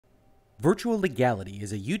Virtual Legality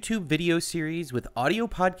is a YouTube video series with audio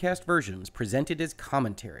podcast versions presented as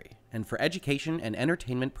commentary and for education and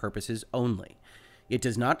entertainment purposes only. It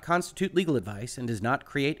does not constitute legal advice and does not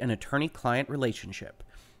create an attorney-client relationship.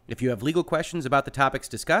 If you have legal questions about the topics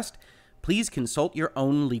discussed, please consult your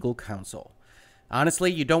own legal counsel.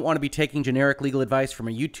 Honestly, you don't want to be taking generic legal advice from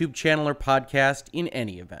a YouTube channel or podcast in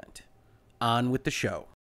any event. On with the show.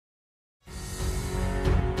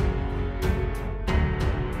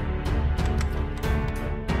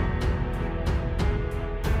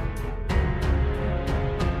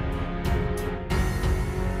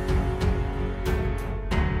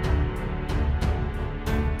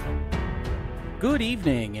 Good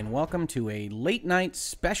evening and welcome to a late night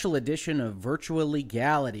special edition of Virtual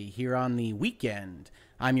Legality here on the weekend.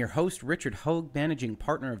 I'm your host, Richard Hoeg, managing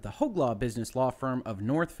partner of the Hoeg Law business law firm of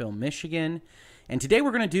Northville, Michigan. And today we're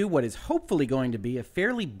going to do what is hopefully going to be a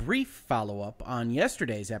fairly brief follow-up on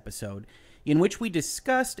yesterday's episode, in which we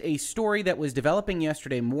discussed a story that was developing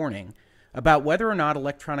yesterday morning about whether or not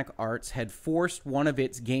Electronic Arts had forced one of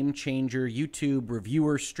its game-changer YouTube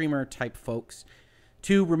reviewer, streamer type folks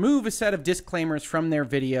to remove a set of disclaimers from their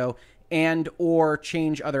video and or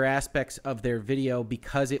change other aspects of their video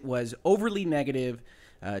because it was overly negative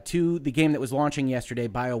to the game that was launching yesterday,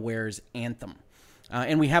 BioWare's Anthem.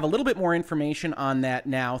 And we have a little bit more information on that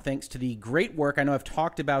now, thanks to the great work. I know I've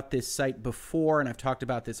talked about this site before, and I've talked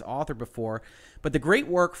about this author before, but the great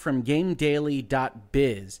work from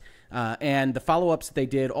GameDaily.biz and the follow-ups that they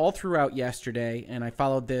did all throughout yesterday, and I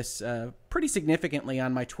followed this pretty significantly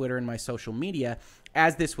on my Twitter and my social media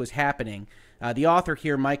as this was happening. The author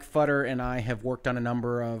here, Mike Futter, and I have worked on a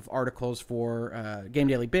number of articles for Game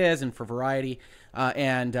Daily Biz and for Variety,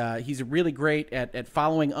 and he's really great at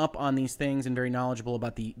following up on these things and very knowledgeable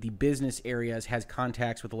about the business areas, has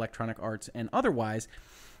contacts with Electronic Arts and otherwise,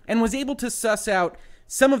 and was able to suss out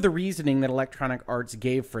some of the reasoning that Electronic Arts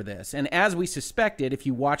gave for this. And as we suspected, if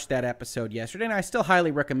you watched that episode yesterday, and I still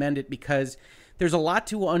highly recommend it because there's a lot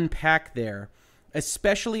to unpack there,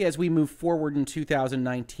 especially as we move forward in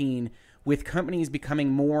 2019 with companies becoming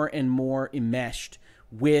more and more enmeshed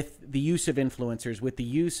with the use of influencers, with the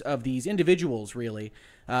use of these individuals, really,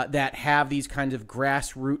 that have these kinds of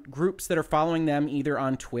grassroots groups that are following them either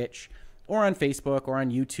on Twitch or on Facebook or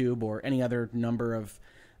on YouTube or any other number of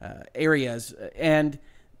areas. And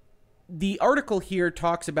the article here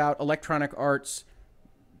talks about Electronic Arts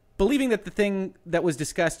believing that the thing that was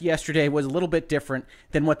discussed yesterday was a little bit different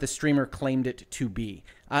than what the streamer claimed it to be.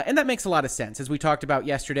 And that makes a lot of sense. As we talked about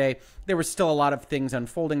yesterday, there was still a lot of things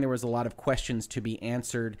unfolding. There was a lot of questions to be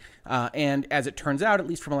answered. And as it turns out, at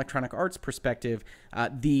least from Electronic Arts' perspective,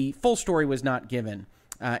 the full story was not given.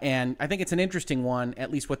 And I think it's an interesting one,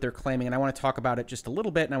 at least what they're claiming. And I want to talk about it just a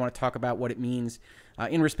little bit, and I want to talk about what it means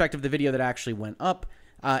in respect of the video that actually went up,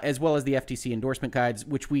 as well as the FTC endorsement guides,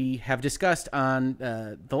 which we have discussed on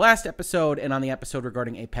the last episode and on the episode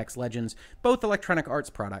regarding Apex Legends, both Electronic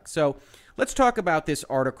Arts products. So let's talk about this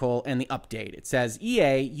article and the update. It says,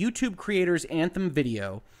 EA, YouTube creators' Anthem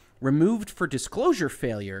video removed for disclosure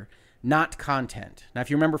failure, not content. Now, if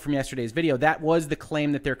you remember from yesterday's video, that was the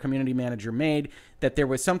claim that their community manager made, that there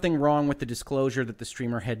was something wrong with the disclosure that the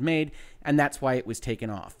streamer had made, and that's why it was taken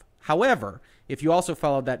off. However, if you also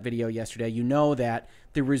followed that video yesterday, you know that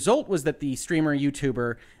the result was that the streamer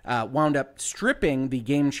YouTuber wound up stripping the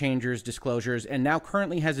Game Changers disclosures and now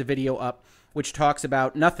currently has a video up which talks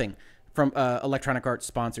about nothing from Electronic Arts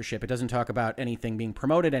sponsorship. It doesn't talk about anything being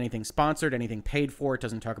promoted, anything sponsored, anything paid for. It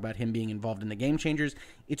doesn't talk about him being involved in the Game Changers.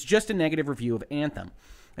 It's just a negative review of Anthem.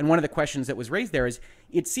 And one of the questions that was raised there is,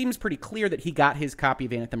 it seems pretty clear that he got his copy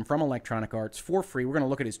of Anthem from Electronic Arts for free. We're going to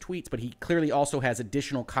look at his tweets, but he clearly also has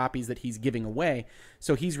additional copies that he's giving away.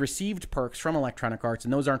 So he's received perks from Electronic Arts,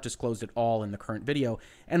 and those aren't disclosed at all in the current video,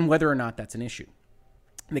 and whether or not that's an issue.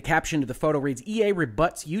 The caption to the photo reads, EA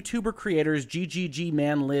rebuts YouTuber creators GGG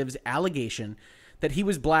Man Lives allegation that he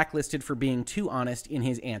was blacklisted for being too honest in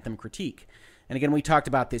his Anthem critique. And again, we talked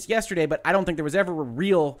about this yesterday, but I don't think there was ever a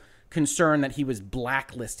real concern that he was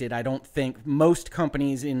blacklisted. I don't think most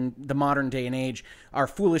companies in the modern day and age are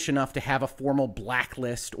foolish enough to have a formal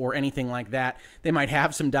blacklist or anything like that. They might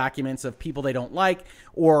have some documents of people they don't like,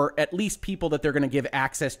 or at least people that they're going to give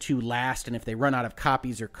access to last. And if they run out of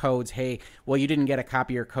copies or codes, hey, well, you didn't get a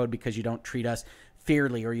copy or code because you don't treat us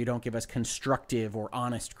fairly or you don't give us constructive or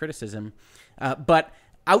honest criticism. But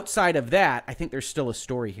outside of that, I think there's still a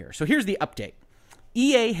story here. So here's the update.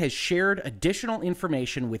 EA has shared additional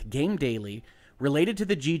information with Game Daily related to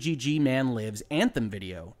the GGG Man Lives Anthem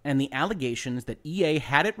video and the allegations that EA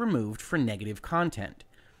had it removed for negative content.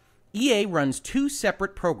 EA runs two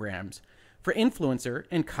separate programs for influencer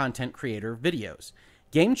and content creator videos.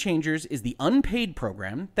 Game Changers is the unpaid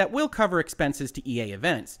program that will cover expenses to EA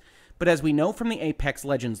events, but as we know from the Apex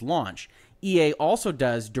Legends launch, EA also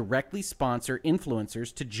does directly sponsor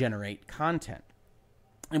influencers to generate content.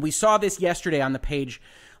 And we saw this yesterday on the page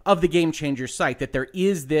of the Game Changers site, that there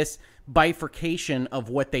is this bifurcation of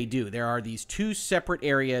what they do. There are these two separate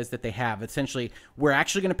areas that they have. Essentially, we're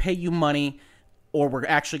actually going to pay you money, or we're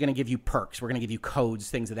actually going to give you perks. We're going to give you codes,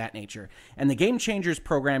 things of that nature. And the Game Changers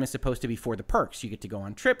program is supposed to be for the perks. You get to go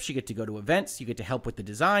on trips, you get to go to events, you get to help with the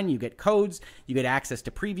design, you get codes, you get access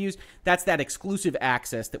to previews. That's that exclusive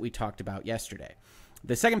access that we talked about yesterday.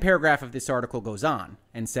 The second paragraph of this article goes on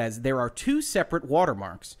and says there are two separate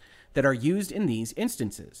watermarks that are used in these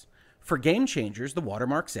instances. For Game Changers, the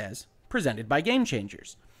watermark says, presented by Game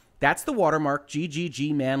Changers. That's the watermark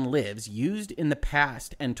GGG Man Lives used in the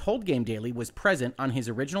past and told Game Daily was present on his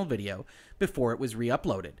original video before it was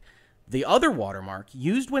re-uploaded. The other watermark,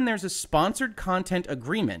 used when there's a sponsored content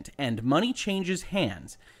agreement and money changes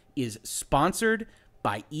hands, is sponsored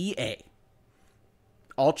by EA.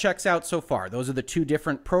 All checks out so far. Those are the two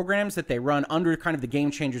different programs that they run under kind of the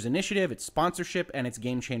Game Changers initiative. It's sponsorship and it's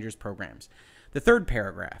Game Changers programs. The third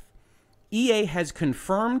paragraph. EA has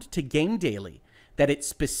confirmed to Game Daily that it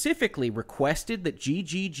specifically requested that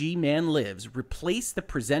GGG Man Lives replace the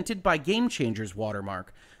presented by Game Changers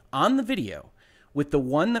watermark on the video with the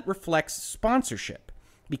one that reflects sponsorship,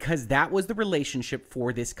 because that was the relationship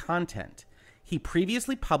for this content. He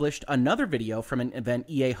previously published another video from an event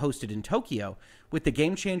EA hosted in Tokyo with the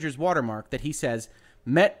Game Changers watermark that he says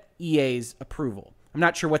met EA's approval. I'm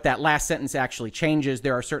not sure what that last sentence actually changes.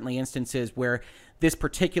 There are certainly instances where this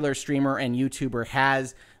particular streamer and YouTuber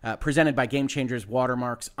has presented by Game Changers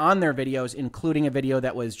watermarks on their videos, including a video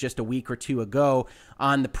that was just a week or two ago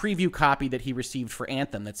on the preview copy that he received for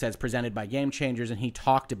Anthem that says presented by Game Changers, and he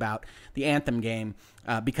talked about the Anthem game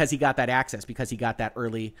because he got that access, because he got that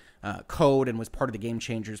early code and was part of the Game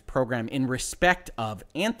Changers program in respect of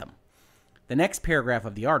Anthem. The next paragraph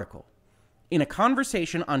of the article. In a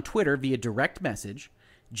conversation on Twitter via direct message,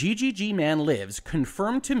 GGG Man Lives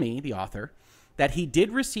confirmed to me, the author, that he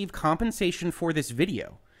did receive compensation for this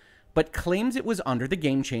video, but claims it was under the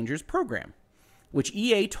Game Changers program, which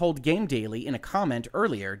EA told Game Daily in a comment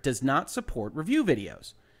earlier does not support review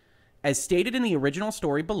videos. As stated in the original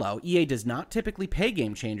story below, EA does not typically pay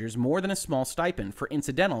Game Changers more than a small stipend for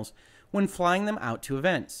incidentals when flying them out to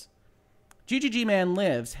events. GGG Man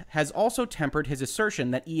Lives has also tempered his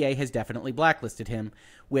assertion that EA has definitely blacklisted him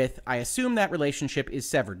with, I assume that relationship is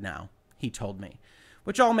severed now, he told me,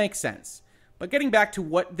 which all makes sense. But getting back to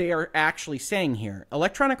what they are actually saying here,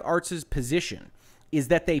 Electronic Arts' position is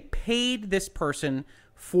that they paid this person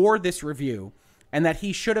for this review and that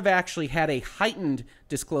he should have actually had a heightened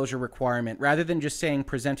disclosure requirement rather than just saying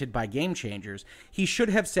presented by Game Changers. He should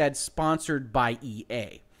have said sponsored by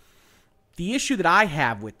EA. The issue that I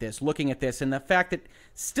have with this, looking at this, and the fact that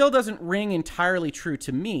still doesn't ring entirely true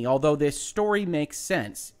to me, although this story makes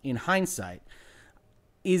sense in hindsight,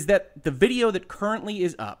 is that the video that currently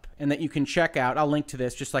is up and that you can check out, I'll link to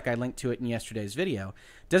this just like I linked to it in yesterday's video,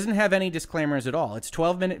 doesn't have any disclaimers at all. It's a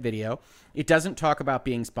 12-minute video. It doesn't talk about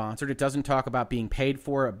being sponsored. It doesn't talk about being paid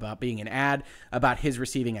for, about being an ad, about his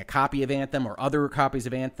receiving a copy of Anthem or other copies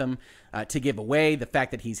of Anthem to give away, the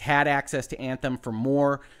fact that he's had access to Anthem for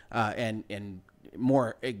more and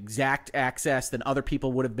more exact access than other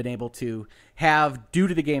people would have been able to have due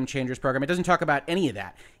to the Game Changers program. It doesn't talk about any of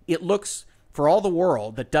that. It looks, for all the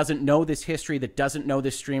world that doesn't know this history, that doesn't know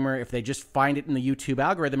this streamer, if they just find it in the YouTube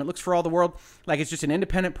algorithm, it looks for all the world like it's just an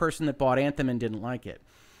independent person that bought Anthem and didn't like it.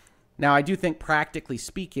 Now, I do think, practically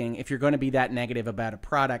speaking, if you're going to be that negative about a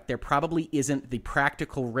product, there probably isn't the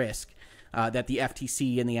practical risk that the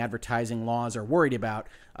FTC and the advertising laws are worried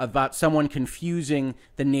about someone confusing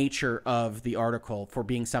the nature of the article for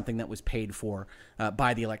being something that was paid for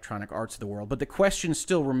by the Electronic Arts of the world. But the question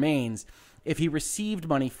still remains, if he received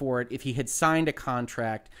money for it, if he had signed a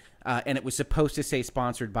contract and it was supposed to say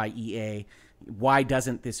sponsored by EA, why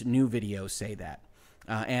doesn't this new video say that?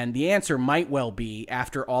 And the answer might well be,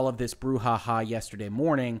 after all of this brouhaha yesterday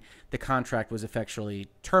morning, the contract was effectually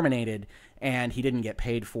terminated and he didn't get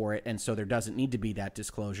paid for it, and so there doesn't need to be that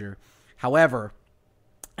disclosure. However,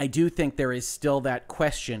 I do think there is still that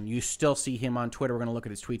question. You still see him on Twitter. We're going to look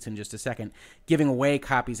at his tweets in just a second, giving away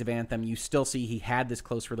copies of Anthem. You still see he had this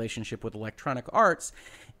close relationship with Electronic Arts.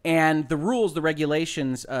 And the rules, the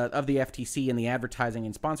regulations of the FTC and the advertising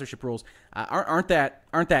and sponsorship rules aren't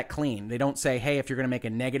that clean. They don't say, hey, if you're going to make a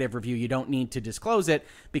negative review, you don't need to disclose it,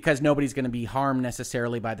 because nobody's going to be harmed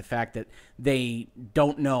necessarily by the fact that they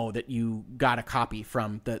don't know that you got a copy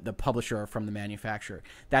from the publisher or from the manufacturer.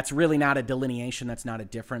 That's really not a delineation. That's not a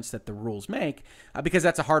difference that the rules make, because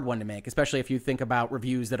that's a hard one to make, especially if you think about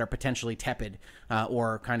reviews that are potentially tepid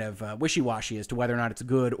or kind of wishy-washy as to whether or not it's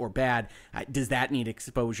good or bad. Does that need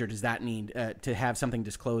exposure? Does that need to have something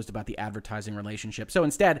disclosed about the advertising relationship? So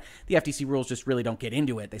instead, the FTC rules just really don't get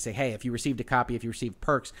into it. They say, hey, if you received a copy, if you received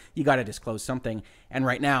perks, you got to disclose something. And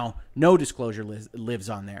right now, no disclosure lives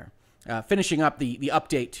on there. Finishing up the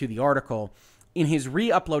update to the article, in his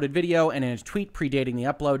re-uploaded video and in his tweet predating the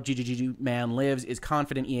upload, GGG Man Lives is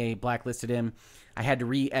confident EA blacklisted him. I had to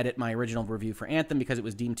re-edit my original review for Anthem because it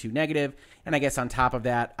was deemed too negative. And I guess on top of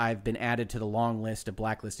that, I've been added to the long list of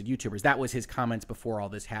blacklisted YouTubers. That was his comments before all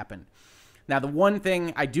this happened. Now, the one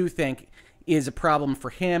thing I do think is a problem for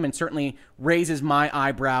him and certainly raises my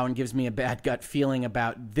eyebrow and gives me a bad gut feeling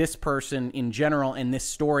about this person in general and this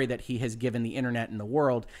story that he has given the internet and the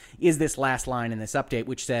world is this last line in this update,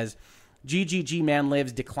 which says, GGG Man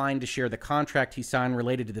Lives declined to share the contract he signed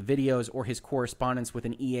related to the videos or his correspondence with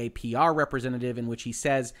an EA PR representative in which he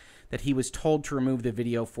says that he was told to remove the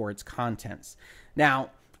video for its contents.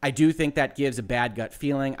 Now, I do think that gives a bad gut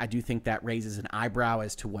feeling. I do think that raises an eyebrow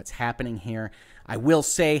as to what's happening here. I will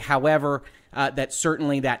say, however, that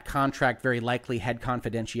certainly that contract very likely had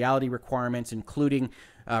confidentiality requirements, including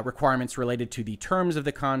requirements related to the terms of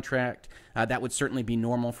the contract. That would certainly be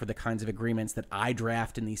normal for the kinds of agreements that I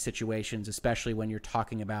draft in these situations, especially when you're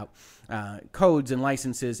talking about codes and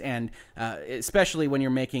licenses, and especially when you're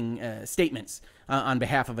making statements on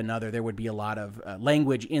behalf of another. There would be a lot of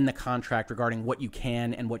language in the contract regarding what you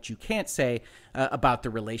can and what you can't say about the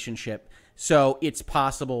relationship. So it's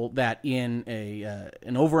possible that in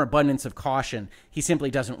an overabundance of caution, he simply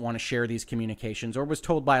doesn't want to share these communications, or was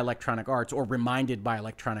told by Electronic Arts or reminded by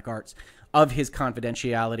Electronic Arts of his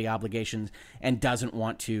confidentiality obligations and doesn't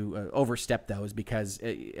want to overstep those, because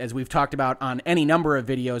as we've talked about on any number of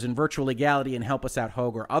videos in Virtual Legality and Help Us Out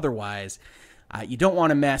Hoeg or otherwise, you don't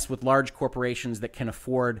want to mess with large corporations that can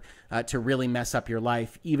afford to really mess up your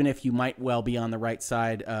life, even if you might well be on the right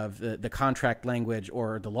side of the contract language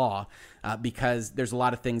or the law, because there's a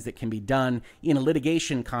lot of things that can be done in a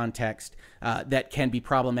litigation context that can be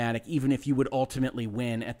problematic, even if you would ultimately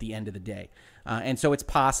win at the end of the day. And so it's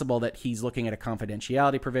possible that he's looking at a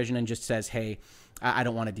confidentiality provision and just says, hey, I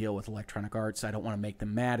don't want to deal with Electronic Arts. I don't want to make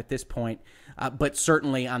them mad at this point. But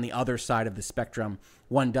certainly on the other side of the spectrum,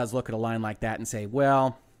 one does look at a line like that and say,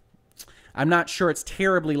 well, I'm not sure it's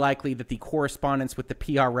terribly likely that the correspondence with the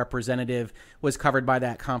PR representative was covered by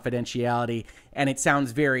that confidentiality. And it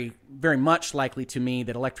sounds very, very much likely to me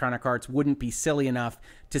that Electronic Arts wouldn't be silly enough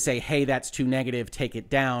to say, hey, that's too negative, take it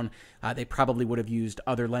down. They probably would have used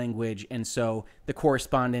other language. And so the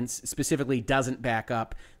correspondence specifically doesn't back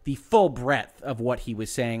up the full breadth of what he was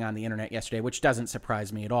saying on the internet yesterday, which doesn't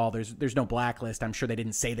surprise me at all. There's no blacklist. I'm sure they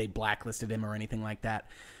didn't say they blacklisted him or anything like that.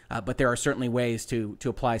 But there are certainly ways to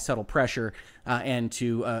apply subtle pressure and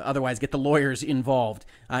to otherwise get the lawyers involved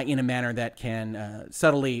in a manner that can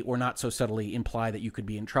subtly or not so subtly imply that you could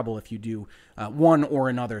be in trouble if you do one or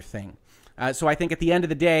another thing. So I think at the end of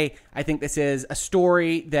the day, I think this is a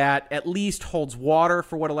story that at least holds water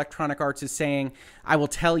for what Electronic Arts is saying. I will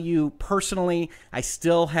tell you personally, I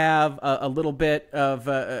still have a little bit of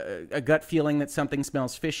a gut feeling that something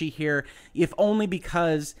smells fishy here, if only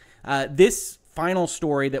because this final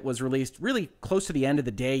story that was released really close to the end of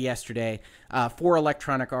the day yesterday for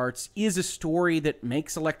Electronic Arts is a story that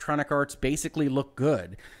makes Electronic Arts basically look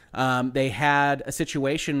good. They had a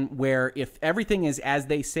situation where if everything is as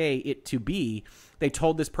they say it to be, they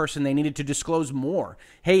told this person they needed to disclose more.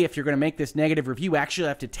 Hey, if you're going to make this negative review, actually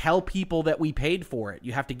have to tell people that we paid for it.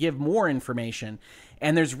 You have to give more information.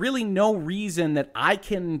 And there's really no reason that I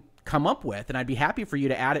can come up with, and I'd be happy for you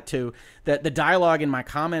to add it to the dialogue in my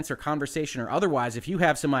comments or conversation or otherwise if you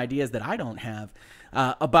have some ideas that I don't have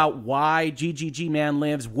about why GGG Man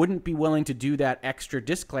Lives wouldn't be willing to do that extra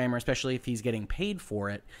disclaimer, especially if he's getting paid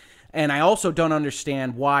for it. And I also don't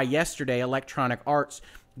understand why yesterday Electronic Arts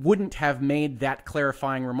wouldn't have made that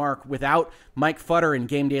clarifying remark without Mike Futter and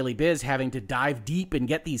Game Daily Biz having to dive deep and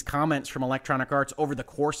get these comments from Electronic Arts over the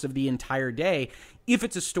course of the entire day if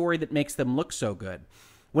it's a story that makes them look so good.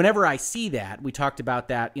 Whenever I see that, we talked about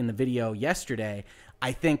that in the video yesterday,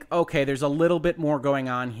 I think, okay, there's a little bit more going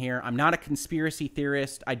on here. I'm not a conspiracy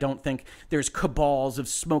theorist. I don't think there's cabals of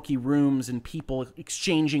smoky rooms and people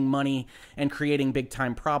exchanging money and creating big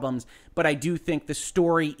time problems. But I do think the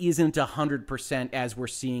story isn't 100% as we're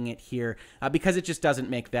seeing it here because it just doesn't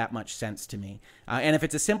make that much sense to me. And if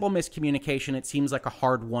it's a simple miscommunication, it seems like a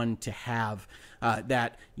hard one to have,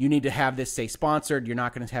 that you need to have this say sponsored. You're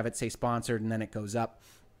not going to have it say sponsored and then it goes up.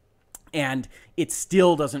 And it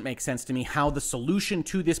still doesn't make sense to me how the solution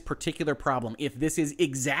to this particular problem, if this is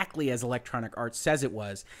exactly as Electronic Arts says it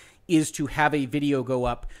was, is to have a video go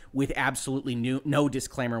up with absolutely no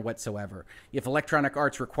disclaimer whatsoever. If Electronic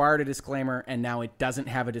Arts required a disclaimer and now it doesn't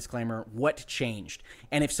have a disclaimer, what changed?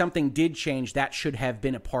 And if something did change, that should have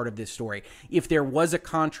been a part of this story. If there was a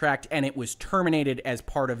contract and it was terminated as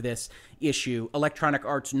part of this issue, Electronic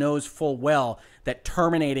Arts knows full well that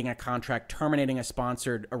terminating a contract, terminating a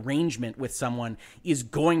sponsored arrangement with someone is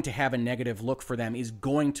going to have a negative look for them, is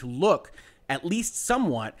going to look at least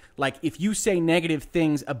somewhat like, if you say negative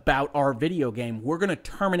things about our video game, we're going to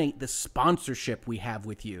terminate the sponsorship we have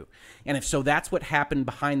with you. And if so, that's what happened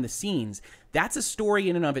behind the scenes. That's a story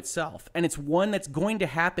in and of itself. And it's one that's going to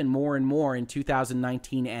happen more and more in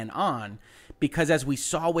 2019 and on, because as we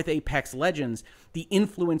saw with Apex Legends, the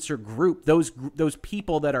influencer group, those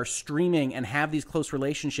people that are streaming and have these close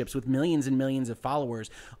relationships with millions and millions of followers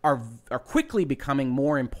are quickly becoming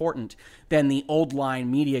more important than the old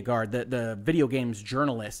line media guard, the video games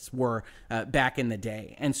journalists were back in the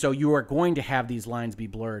day. And so you are going to have these lines be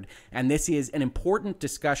blurred. And this is an important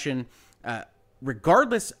discussion,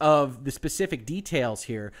 regardless of the specific details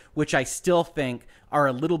here, which I still think are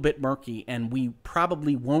a little bit murky and we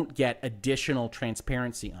probably won't get additional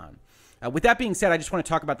transparency on. With that being said, I just want to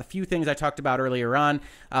talk about the few things I talked about earlier on,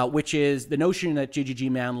 which is the notion that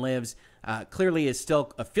GGG Man Lives clearly is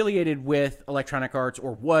still affiliated with Electronic Arts,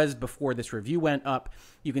 or was before this review went up.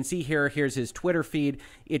 You can see here's his Twitter feed.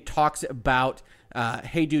 It talks about,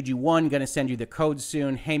 hey, dude, you won, going to send you the code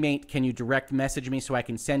soon. Hey, mate, can you direct message me so I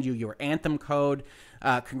can send you your Anthem code?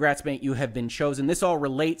 Congrats, mate, you have been chosen. This all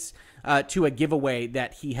relates to a giveaway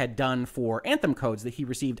that he had done for Anthem codes that he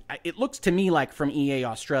received. It looks to me like from EA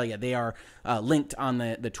Australia. They are linked on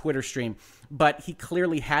the Twitter stream. But he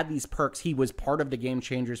clearly had these perks. He was part of the Game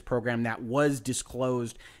Changers program that was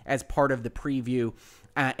disclosed as part of the preview.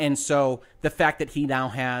 And so the fact that he now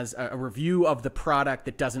has a review of the product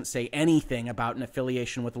that doesn't say anything about an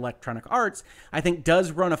affiliation with Electronic Arts, I think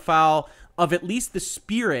does run afoul of at least the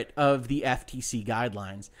spirit of the FTC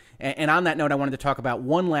guidelines. And on that note, I wanted to talk about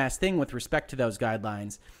one last thing with respect to those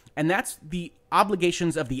guidelines, and that's the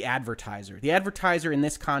obligations of the advertiser. The advertiser in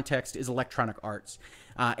this context is Electronic Arts.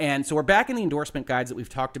 And so we're back in the endorsement guides that we've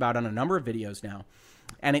talked about on a number of videos now.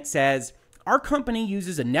 And it says, our company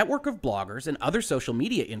uses a network of bloggers and other social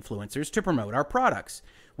media influencers to promote our products.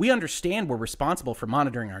 We understand we're responsible for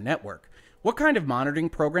monitoring our network. What kind of monitoring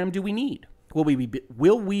program do we need?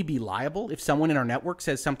 Will we be liable if someone in our network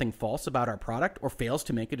says something false about our product or fails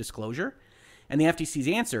to make a disclosure? And the FTC's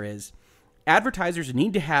answer is, advertisers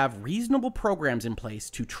need to have reasonable programs in place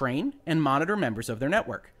to train and monitor members of their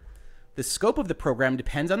network. The scope of the program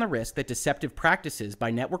depends on the risk that deceptive practices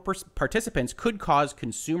by network participants could cause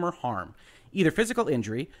consumer harm, either physical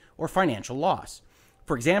injury or financial loss.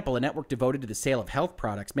 For example, a network devoted to the sale of health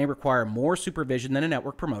products may require more supervision than a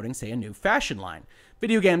network promoting, say, a new fashion line.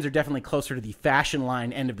 Video games are definitely closer to the fashion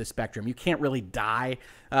line end of the spectrum. You can't really die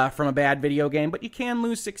from a bad video game, but you can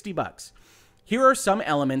lose $60. Here are some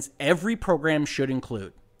elements every program should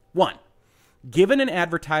include. 1. Given an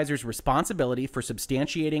advertiser's responsibility for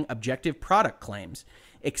substantiating objective product claims,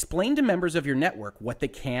 explain to members of your network what they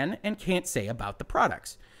can and can't say about the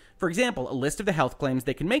products. For example, a list of the health claims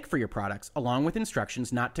they can make for your products, along with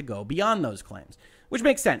instructions not to go beyond those claims. Which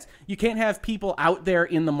makes sense. You can't have people out there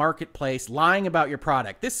in the marketplace lying about your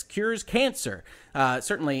product. This cures cancer.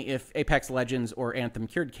 Certainly, if Apex Legends or Anthem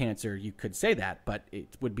cured cancer, you could say that, but it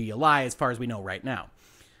would be a lie as far as we know right now.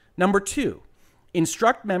 Number 2.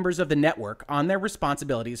 Instruct members of the network on their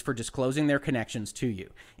responsibilities for disclosing their connections to you.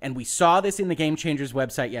 And we saw this in the Game Changers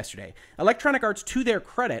website yesterday. Electronic Arts, to their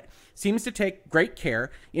credit, seems to take great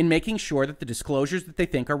care in making sure that the disclosures that they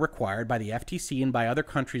think are required by the FTC and by other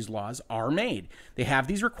countries' laws are made. They have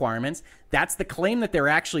these requirements. That's the claim that they're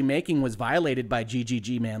actually making was violated by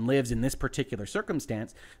GGG Man Lives in this particular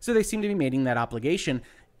circumstance. So they seem to be meeting that obligation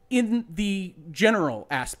in the general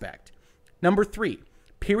aspect. Number 3.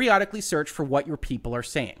 Periodically search for what your people are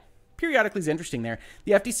saying. Periodically is interesting there.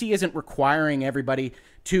 The FTC isn't requiring everybody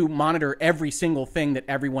to monitor every single thing that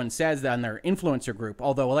everyone says on their influencer group,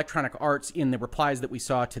 although Electronic Arts, in the replies that we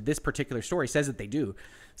saw to this particular story, says that they do,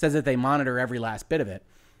 says that they monitor every last bit of it.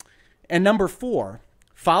 And number 4,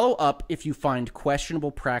 Follow up if you find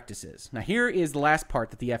questionable practices. Now, here is the last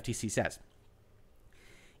part that the FTC says.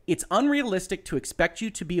 It's unrealistic to expect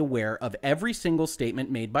you to be aware of every single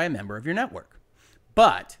statement made by a member of your network.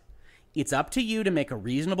 But it's up to you to make a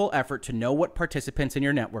reasonable effort to know what participants in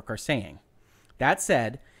your network are saying. That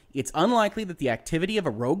said, it's unlikely that the activity of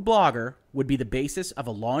a rogue blogger would be the basis of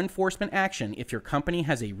a law enforcement action if your company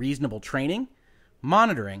has a reasonable training,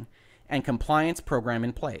 monitoring, and compliance program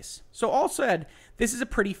in place. So all said, this is a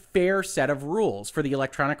pretty fair set of rules for the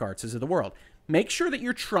Electronic Arts of the world. Make sure that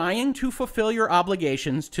you're trying to fulfill your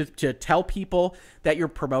obligations to tell people that you're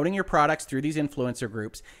promoting your products through these influencer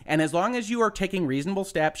groups. And as long as you are taking reasonable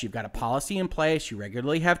steps, you've got a policy in place, you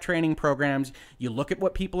regularly have training programs, you look at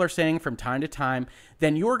what people are saying from time to time,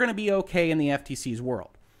 then you're going to be okay in the FTC's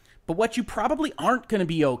world. But what you probably aren't going to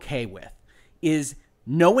be okay with is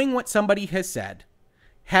knowing what somebody has said,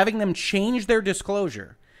 having them change their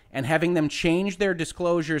disclosure, and having them change their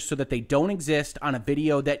disclosures so that they don't exist on a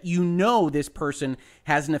video that you know this person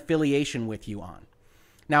has an affiliation with you on.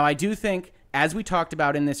 Now, I do think, as we talked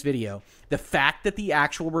about in this video, the fact that the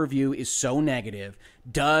actual review is so negative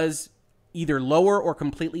does either lower or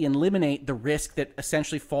completely eliminate the risk that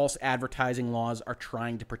essentially false advertising laws are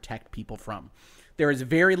trying to protect people from. There is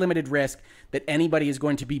very limited risk that anybody is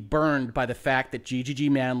going to be burned by the fact that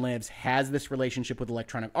GGG Man Lives has this relationship with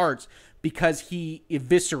Electronic Arts because he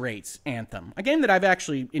eviscerates Anthem, a game that I've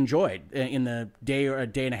actually enjoyed in the day or a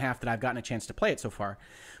day and a half that I've gotten a chance to play it so far.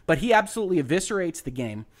 But he absolutely eviscerates the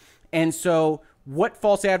game. And so what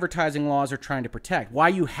false advertising laws are trying to protect, why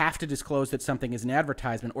you have to disclose that something is an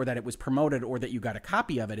advertisement or that it was promoted or that you got a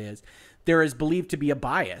copy of it is, there is believed to be a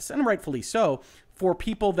bias, and rightfully so, for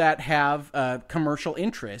people that have commercial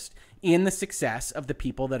interest in the success of the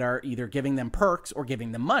people that are either giving them perks or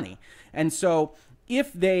giving them money. And so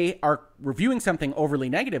if they are reviewing something overly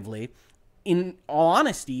negatively, in all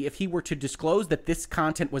honesty, if he were to disclose that this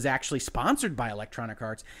content was actually sponsored by Electronic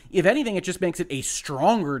Arts, if anything, it just makes it a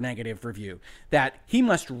stronger negative review, that he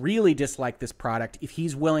must really dislike this product if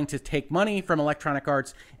he's willing to take money from Electronic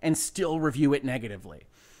Arts and still review it negatively.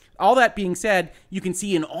 All that being said, you can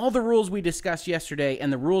see in all the rules we discussed yesterday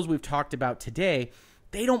and the rules we've talked about today,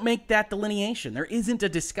 they don't make that delineation. There isn't a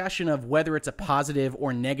discussion of whether it's a positive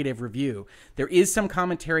or negative review. There is some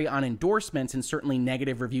commentary on endorsements, and certainly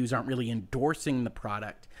negative reviews aren't really endorsing the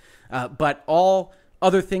product. But all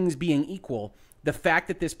other things being equal, the fact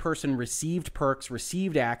that this person received perks,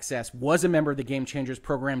 received access, was a member of the Game Changers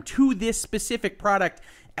program to this specific product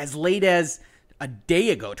as late as a day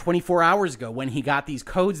ago, 24 hours ago, when he got these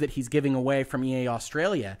codes that he's giving away from EA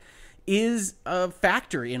Australia, is a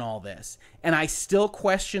factor in all this. And I still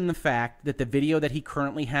question the fact that the video that he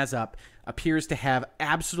currently has up appears to have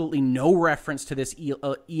absolutely no reference to this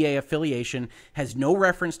EA affiliation, has no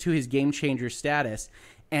reference to his Game Changer status.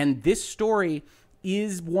 And this story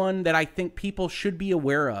is one that I think people should be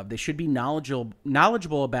aware of. They should be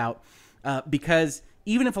knowledgeable about, because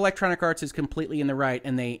even if Electronic Arts is completely in the right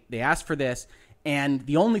and they asked for this, and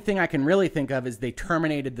the only thing I can really think of is they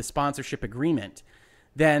terminated the sponsorship agreement,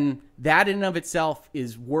 then that in and of itself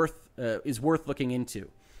is worth looking into.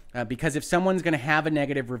 Because if someone's going to have a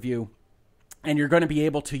negative review and you're going to be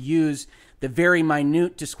able to use the very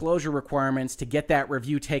minute disclosure requirements to get that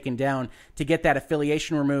review taken down, to get that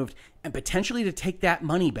affiliation removed, and potentially to take that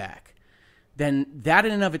money back, then that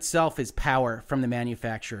in and of itself is power from the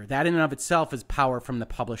manufacturer. That in and of itself is power from the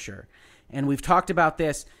publisher. And we've talked about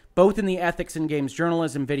this both in the Ethics in Games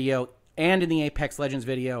Journalism video and in the Apex Legends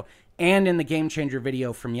video and in the Game Changer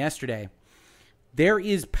video from yesterday. There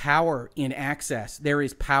is power in access. There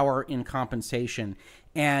is power in compensation.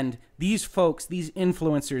 And these folks, these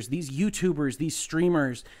influencers, these YouTubers, these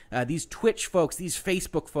streamers, these Twitch folks, these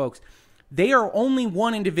Facebook folks, they are only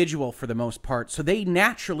one individual for the most part. So they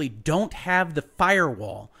naturally don't have the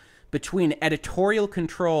firewall between editorial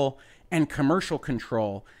control and commercial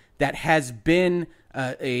control that has been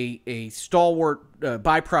a stalwart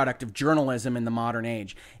byproduct of journalism in the modern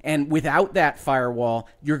age. And without that firewall,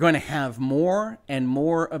 you're going to have more and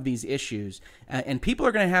more of these issues. And people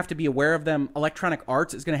are going to have to be aware of them. Electronic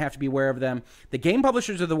Arts is going to have to be aware of them. The game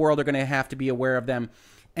publishers of the world are going to have to be aware of them.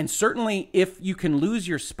 And certainly, if you can lose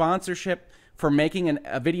your sponsorship for making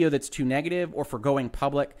a video that's too negative or for going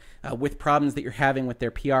public with problems that you're having with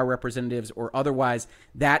their PR representatives or otherwise,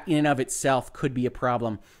 that in and of itself could be a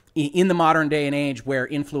problem in the modern day and age where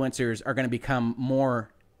influencers are going to become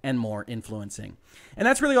more and more influencing. And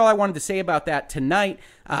that's really all I wanted to say about that tonight.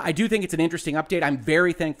 I do think it's an interesting update. I'm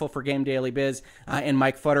very thankful for Game Daily Biz and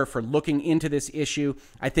Mike Futter for looking into this issue.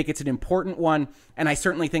 I think it's an important one, and I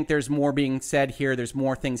certainly think there's more being said here. There's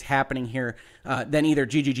more things happening here than either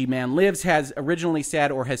GGG Man Lives has originally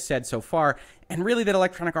said or has said so far, and really that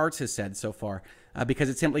Electronic Arts has said so far, because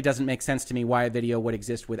it simply doesn't make sense to me why a video would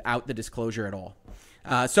exist without the disclosure at all.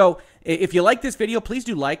 So if you like this video, please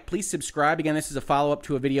do like, please subscribe. Again, this is a follow-up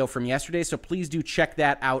to a video from yesterday, so please do check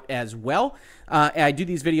that out as well. I do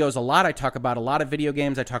these videos a lot. I talk about a lot of video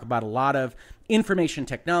games. I talk about a lot of information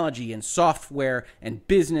technology and software and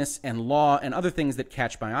business and law and other things that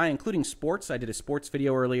catch my eye, including sports. I did a sports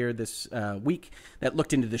video earlier this week that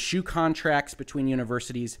looked into the shoe contracts between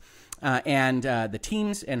universities and the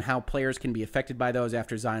teams and how players can be affected by those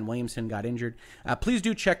after Zion Williamson got injured. Please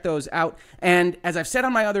do check those out. And as I've said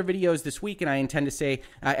on my other videos this week, and I intend to say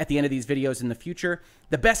at the end of these videos in the future,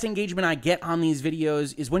 the best engagement I get on these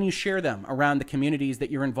videos is when you share them around the communities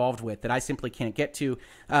that you're involved with that I simply can't get to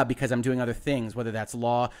because I'm doing other things, whether that's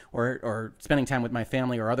law or spending time with my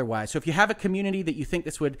family or otherwise. So if you have a community that you think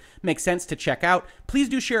this would make sense to check out, please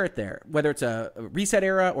do share it there, whether it's a Reset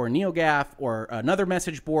Era or NeoGAF or another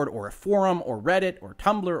message board or a forum or Reddit or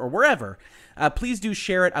Tumblr or wherever. Please do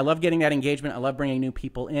share it. I love getting that engagement. I love bringing new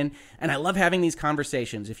people in, and I love having these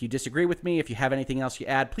conversations. If you disagree with me, if you have anything else you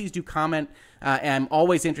add, please do comment. And I'm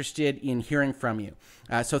always interested in hearing from you.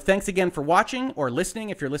 So thanks again for watching or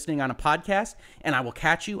listening if you're listening on a podcast, and I will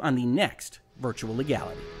catch you on the next Virtual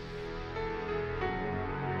Legality.